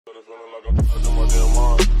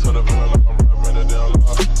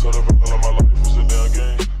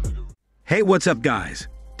Hey, what's up guys?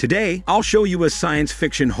 Today, I'll show you a science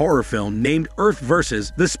fiction horror film named Earth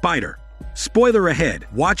vs. the Spider. Spoiler ahead,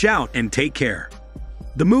 watch out and take care.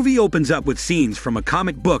 The movie opens up with scenes from a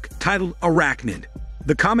comic book titled Arachnid.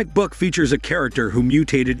 The comic book features a character who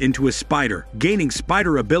mutated into a spider, gaining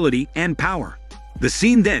spider ability and power. The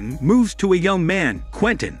scene then moves to a young man,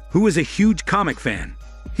 Quentin, who is a huge comic fan.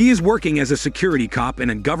 He is working as a security cop in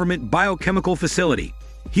a government biochemical facility.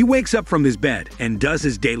 He wakes up from his bed and does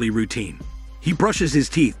his daily routine. He brushes his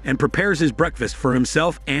teeth and prepares his breakfast for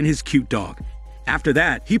himself and his cute dog. After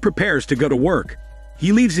that, he prepares to go to work.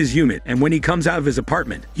 He leaves his unit, and when he comes out of his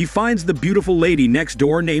apartment, he finds the beautiful lady next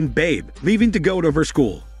door named Babe, leaving to go to her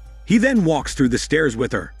school. He then walks through the stairs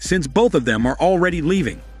with her, since both of them are already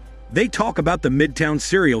leaving. They talk about the Midtown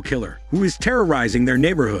serial killer, who is terrorizing their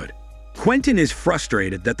neighborhood. Quentin is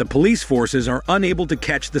frustrated that the police forces are unable to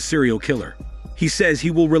catch the serial killer. He says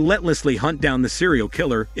he will relentlessly hunt down the serial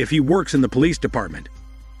killer if he works in the police department.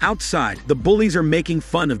 Outside, the bullies are making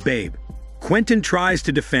fun of Babe. Quentin tries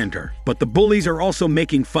to defend her, but the bullies are also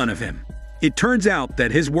making fun of him. It turns out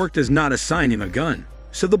that his work does not assign him a gun,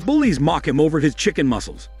 so the bullies mock him over his chicken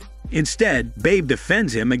muscles. Instead, Babe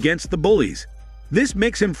defends him against the bullies. This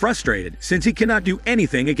makes him frustrated since he cannot do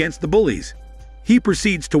anything against the bullies. He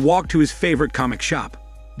proceeds to walk to his favorite comic shop.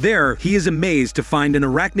 There, he is amazed to find an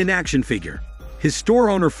Arachnid action figure. His store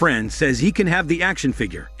owner friend says he can have the action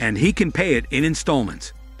figure and he can pay it in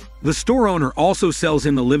installments. The store owner also sells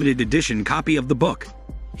him a limited edition copy of the book.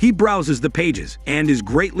 He browses the pages and is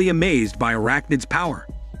greatly amazed by Arachnid's power.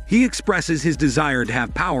 He expresses his desire to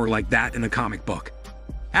have power like that in a comic book.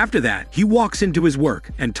 After that, he walks into his work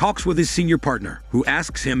and talks with his senior partner, who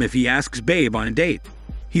asks him if he asks Babe on a date.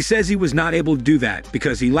 He says he was not able to do that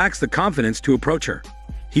because he lacks the confidence to approach her.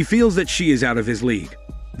 He feels that she is out of his league.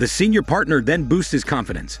 The senior partner then boosts his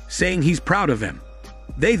confidence, saying he's proud of him.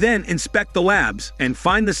 They then inspect the labs and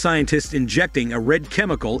find the scientists injecting a red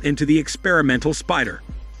chemical into the experimental spider.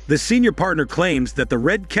 The senior partner claims that the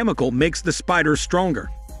red chemical makes the spider stronger.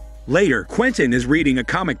 Later, Quentin is reading a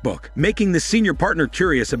comic book, making the senior partner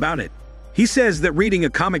curious about it. He says that reading a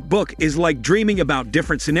comic book is like dreaming about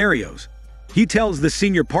different scenarios. He tells the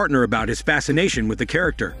senior partner about his fascination with the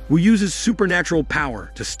character, who uses supernatural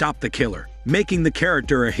power to stop the killer, making the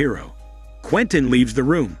character a hero. Quentin leaves the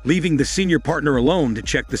room, leaving the senior partner alone to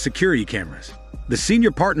check the security cameras. The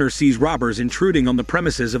senior partner sees robbers intruding on the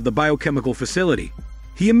premises of the biochemical facility.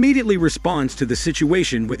 He immediately responds to the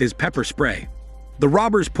situation with his pepper spray. The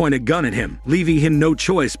robbers point a gun at him, leaving him no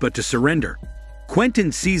choice but to surrender.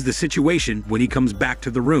 Quentin sees the situation when he comes back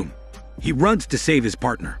to the room. He runs to save his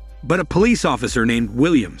partner, but a police officer named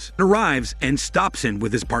Williams arrives and stops him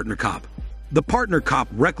with his partner cop. The partner cop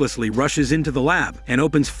recklessly rushes into the lab and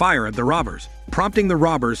opens fire at the robbers, prompting the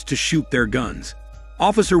robbers to shoot their guns.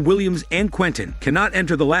 Officer Williams and Quentin cannot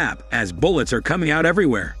enter the lab as bullets are coming out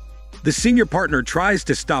everywhere. The senior partner tries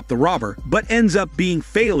to stop the robber, but ends up being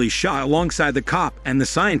fatally shot alongside the cop and the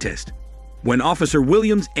scientist. When Officer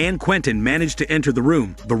Williams and Quentin manage to enter the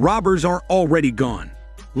room, the robbers are already gone.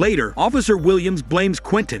 Later, Officer Williams blames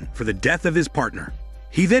Quentin for the death of his partner.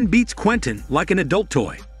 He then beats Quentin like an adult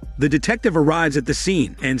toy. The detective arrives at the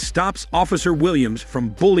scene and stops Officer Williams from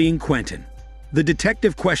bullying Quentin. The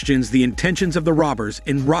detective questions the intentions of the robbers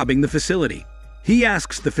in robbing the facility. He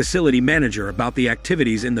asks the facility manager about the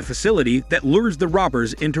activities in the facility that lures the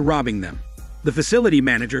robbers into robbing them. The facility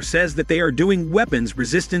manager says that they are doing weapons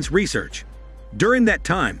resistance research. During that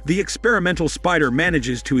time, the experimental spider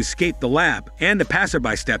manages to escape the lab and a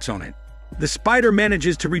passerby steps on it. The spider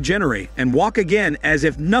manages to regenerate and walk again as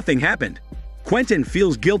if nothing happened. Quentin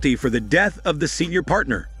feels guilty for the death of the senior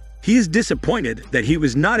partner. He is disappointed that he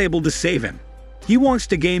was not able to save him. He wants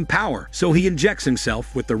to gain power, so he injects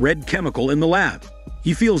himself with the red chemical in the lab.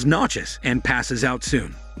 He feels nauseous and passes out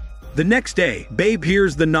soon. The next day, Babe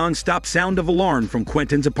hears the non-stop sound of alarm from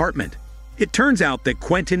Quentin's apartment. It turns out that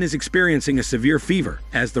Quentin is experiencing a severe fever,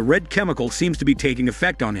 as the red chemical seems to be taking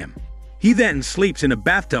effect on him. He then sleeps in a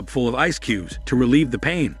bathtub full of ice cubes to relieve the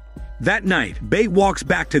pain. That night, Babe walks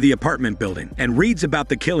back to the apartment building and reads about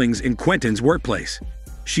the killings in Quentin's workplace.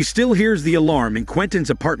 She still hears the alarm in Quentin's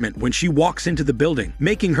apartment when she walks into the building,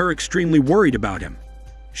 making her extremely worried about him.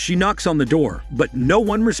 She knocks on the door, but no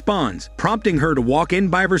one responds, prompting her to walk in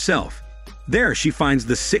by herself. There, she finds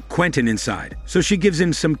the sick Quentin inside, so she gives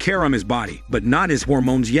him some care on his body, but not his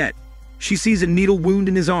hormones yet. She sees a needle wound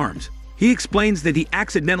in his arms. He explains that he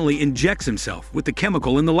accidentally injects himself with the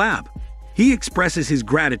chemical in the lab. He expresses his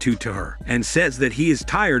gratitude to her and says that he is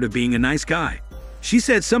tired of being a nice guy. She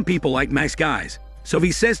said some people like nice guys. So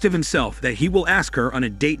he says to himself that he will ask her on a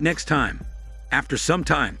date next time. After some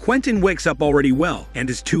time, Quentin wakes up already well and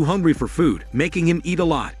is too hungry for food, making him eat a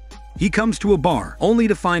lot. He comes to a bar, only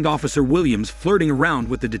to find Officer Williams flirting around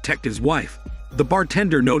with the detective's wife. The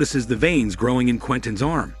bartender notices the veins growing in Quentin's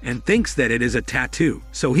arm and thinks that it is a tattoo,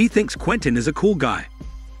 so he thinks Quentin is a cool guy.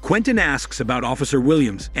 Quentin asks about Officer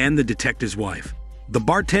Williams and the detective's wife. The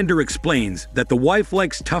bartender explains that the wife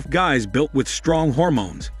likes tough guys built with strong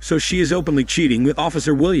hormones, so she is openly cheating with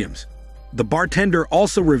Officer Williams. The bartender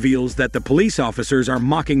also reveals that the police officers are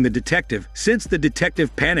mocking the detective since the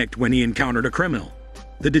detective panicked when he encountered a criminal.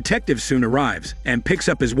 The detective soon arrives and picks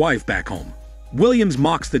up his wife back home. Williams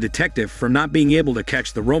mocks the detective for not being able to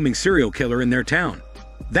catch the roaming serial killer in their town.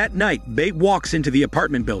 That night, Babe walks into the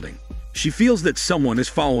apartment building. She feels that someone is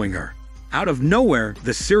following her. Out of nowhere,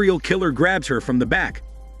 the serial killer grabs her from the back.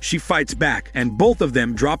 She fights back, and both of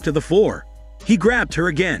them drop to the floor. He grabbed her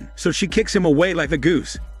again, so she kicks him away like a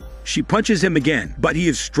goose. She punches him again, but he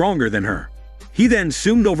is stronger than her. He then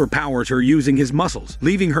soon overpowers her using his muscles,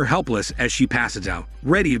 leaving her helpless as she passes out,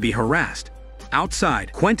 ready to be harassed.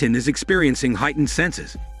 Outside, Quentin is experiencing heightened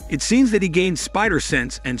senses. It seems that he gained spider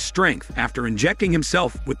sense and strength after injecting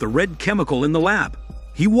himself with the red chemical in the lab.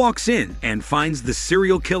 He walks in and finds the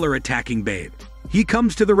serial killer attacking Babe. He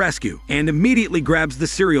comes to the rescue and immediately grabs the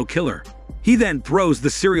serial killer. He then throws the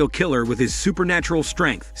serial killer with his supernatural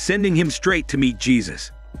strength, sending him straight to meet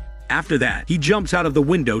Jesus. After that, he jumps out of the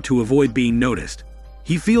window to avoid being noticed.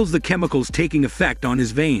 He feels the chemicals taking effect on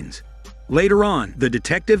his veins. Later on, the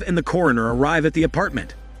detective and the coroner arrive at the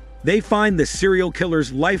apartment. They find the serial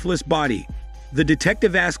killer's lifeless body. The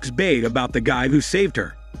detective asks Babe about the guy who saved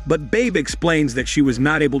her, but Babe explains that she was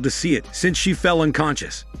not able to see it since she fell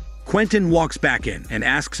unconscious. Quentin walks back in and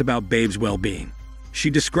asks about Babe's well-being. She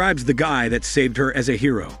describes the guy that saved her as a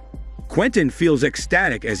hero. Quentin feels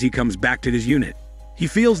ecstatic as he comes back to his unit. He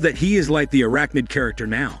feels that he is like the arachnid character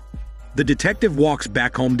now. The detective walks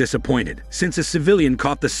back home disappointed since a civilian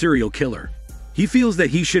caught the serial killer. He feels that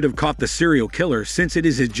he should have caught the serial killer since it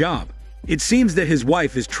is his job. It seems that his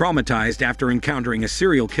wife is traumatized after encountering a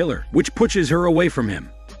serial killer, which pushes her away from him.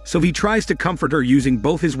 So he tries to comfort her using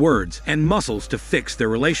both his words and muscles to fix their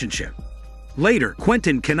relationship. Later,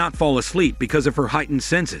 Quentin cannot fall asleep because of her heightened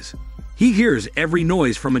senses. He hears every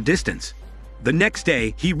noise from a distance. The next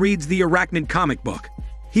day, he reads the arachnid comic book.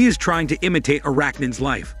 He is trying to imitate arachnid's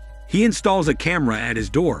life. He installs a camera at his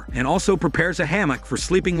door and also prepares a hammock for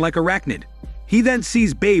sleeping like arachnid. He then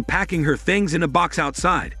sees Babe packing her things in a box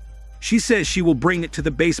outside. She says she will bring it to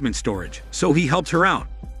the basement storage, so he helps her out.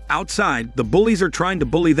 Outside, the bullies are trying to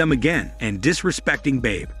bully them again and disrespecting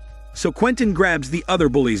Babe. So Quentin grabs the other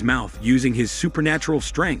bully's mouth using his supernatural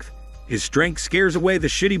strength. His strength scares away the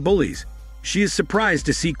shitty bullies. She is surprised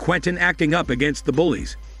to see Quentin acting up against the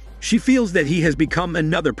bullies. She feels that he has become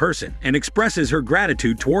another person and expresses her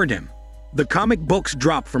gratitude toward him. The comic books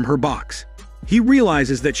drop from her box. He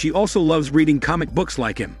realizes that she also loves reading comic books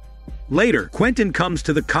like him. Later, Quentin comes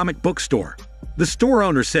to the comic book store. The store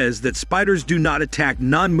owner says that spiders do not attack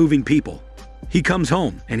non-moving people. He comes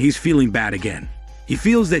home and he's feeling bad again. He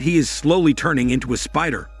feels that he is slowly turning into a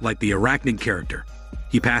spider like the arachnid character.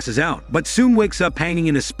 He passes out, but soon wakes up hanging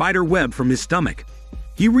in a spider web from his stomach.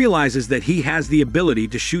 He realizes that he has the ability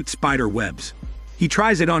to shoot spider webs. He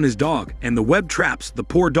tries it on his dog, and the web traps the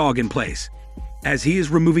poor dog in place. As he is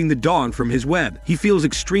removing the dog from his web, he feels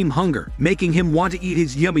extreme hunger, making him want to eat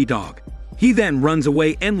his yummy dog. He then runs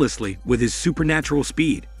away endlessly with his supernatural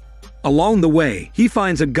speed. Along the way, he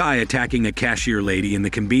finds a guy attacking a cashier lady in the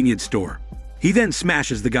convenience store. He then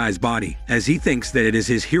smashes the guy's body, as he thinks that it is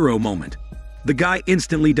his hero moment. The guy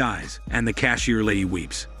instantly dies, and the cashier lady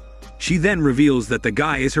weeps. She then reveals that the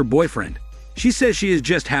guy is her boyfriend. She says she is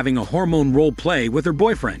just having a hormone role play with her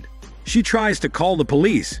boyfriend. She tries to call the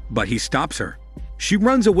police, but he stops her. She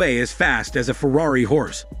runs away as fast as a Ferrari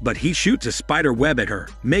horse, but he shoots a spider web at her,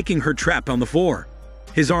 making her trapped on the floor.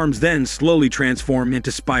 His arms then slowly transform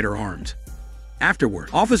into spider arms. Afterward,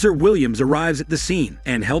 Officer Williams arrives at the scene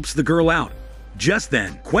and helps the girl out. Just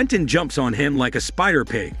then, Quentin jumps on him like a spider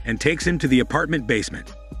pig and takes him to the apartment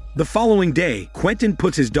basement. The following day, Quentin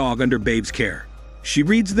puts his dog under Babe's care. She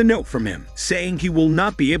reads the note from him, saying he will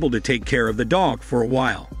not be able to take care of the dog for a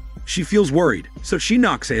while. She feels worried, so she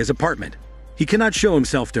knocks at his apartment. He cannot show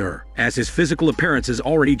himself to her, as his physical appearance is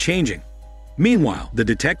already changing. Meanwhile, the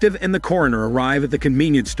detective and the coroner arrive at the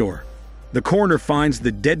convenience store. The coroner finds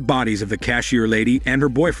the dead bodies of the cashier lady and her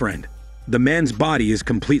boyfriend. The man's body is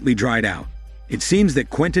completely dried out. It seems that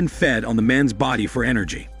Quentin fed on the man's body for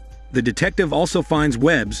energy. The detective also finds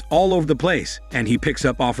webs all over the place, and he picks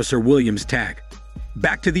up Officer Williams' tag.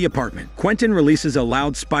 Back to the apartment, Quentin releases a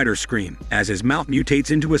loud spider scream as his mouth mutates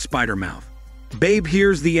into a spider mouth. Babe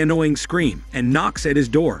hears the annoying scream and knocks at his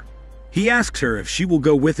door. He asks her if she will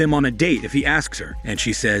go with him on a date if he asks her, and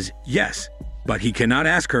she says yes, but he cannot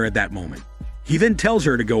ask her at that moment. He then tells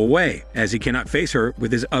her to go away, as he cannot face her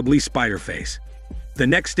with his ugly spider face. The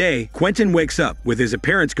next day, Quentin wakes up with his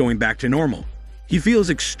appearance going back to normal. He feels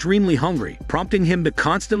extremely hungry, prompting him to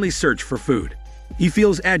constantly search for food. He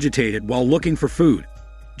feels agitated while looking for food.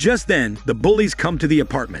 Just then, the bullies come to the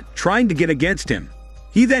apartment, trying to get against him.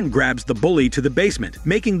 He then grabs the bully to the basement,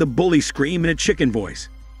 making the bully scream in a chicken voice.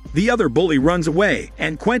 The other bully runs away,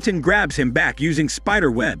 and Quentin grabs him back using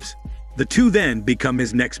spider webs. The two then become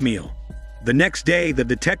his next meal. The next day, the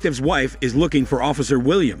detective's wife is looking for Officer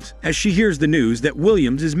Williams as she hears the news that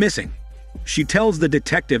Williams is missing. She tells the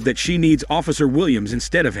detective that she needs Officer Williams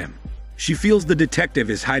instead of him. She feels the detective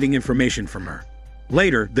is hiding information from her.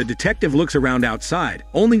 Later, the detective looks around outside,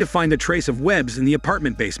 only to find a trace of webs in the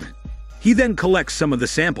apartment basement. He then collects some of the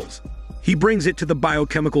samples. He brings it to the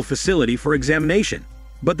biochemical facility for examination,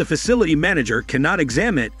 but the facility manager cannot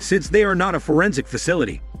examine it since they are not a forensic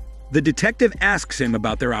facility. The detective asks him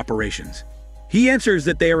about their operations. He answers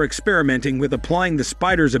that they are experimenting with applying the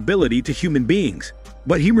spider's ability to human beings,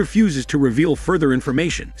 but he refuses to reveal further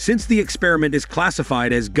information since the experiment is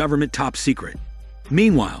classified as government top secret.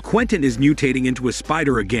 Meanwhile, Quentin is mutating into a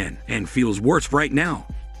spider again and feels worse right now.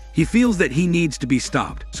 He feels that he needs to be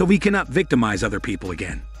stopped so he cannot victimize other people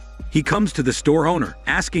again. He comes to the store owner,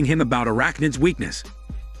 asking him about Arachnid's weakness.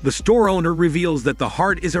 The store owner reveals that the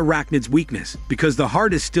heart is Arachnid's weakness because the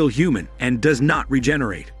heart is still human and does not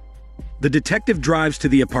regenerate. The detective drives to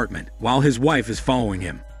the apartment while his wife is following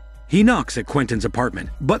him. He knocks at Quentin's apartment,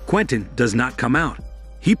 but Quentin does not come out.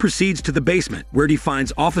 He proceeds to the basement where he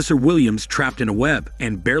finds Officer Williams trapped in a web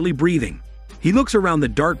and barely breathing. He looks around the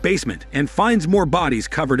dark basement and finds more bodies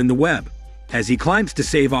covered in the web. As he climbs to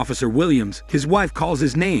save Officer Williams, his wife calls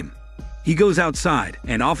his name. He goes outside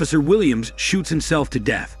and Officer Williams shoots himself to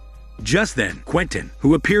death. Just then, Quentin,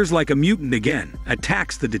 who appears like a mutant again,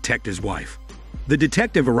 attacks the detective's wife. The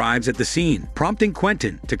detective arrives at the scene, prompting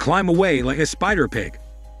Quentin to climb away like a spider pig.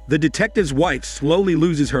 The detective's wife slowly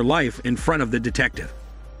loses her life in front of the detective.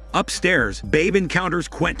 Upstairs, Babe encounters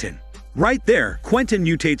Quentin. Right there, Quentin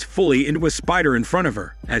mutates fully into a spider in front of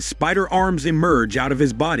her, as spider arms emerge out of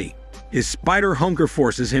his body. His spider hunger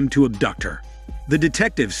forces him to abduct her. The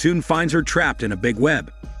detective soon finds her trapped in a big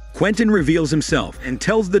web. Quentin reveals himself and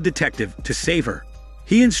tells the detective to save her.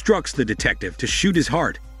 He instructs the detective to shoot his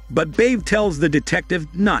heart, but Babe tells the detective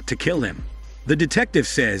not to kill him. The detective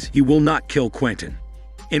says he will not kill Quentin.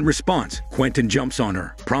 In response, Quentin jumps on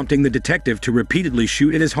her, prompting the detective to repeatedly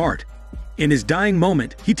shoot at his heart. In his dying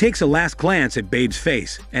moment, he takes a last glance at Babe's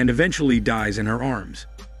face and eventually dies in her arms.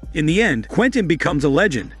 In the end, Quentin becomes a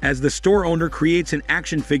legend as the store owner creates an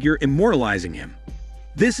action figure immortalizing him.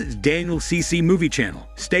 This is Daniel CC Movie Channel.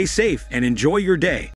 Stay safe and enjoy your day.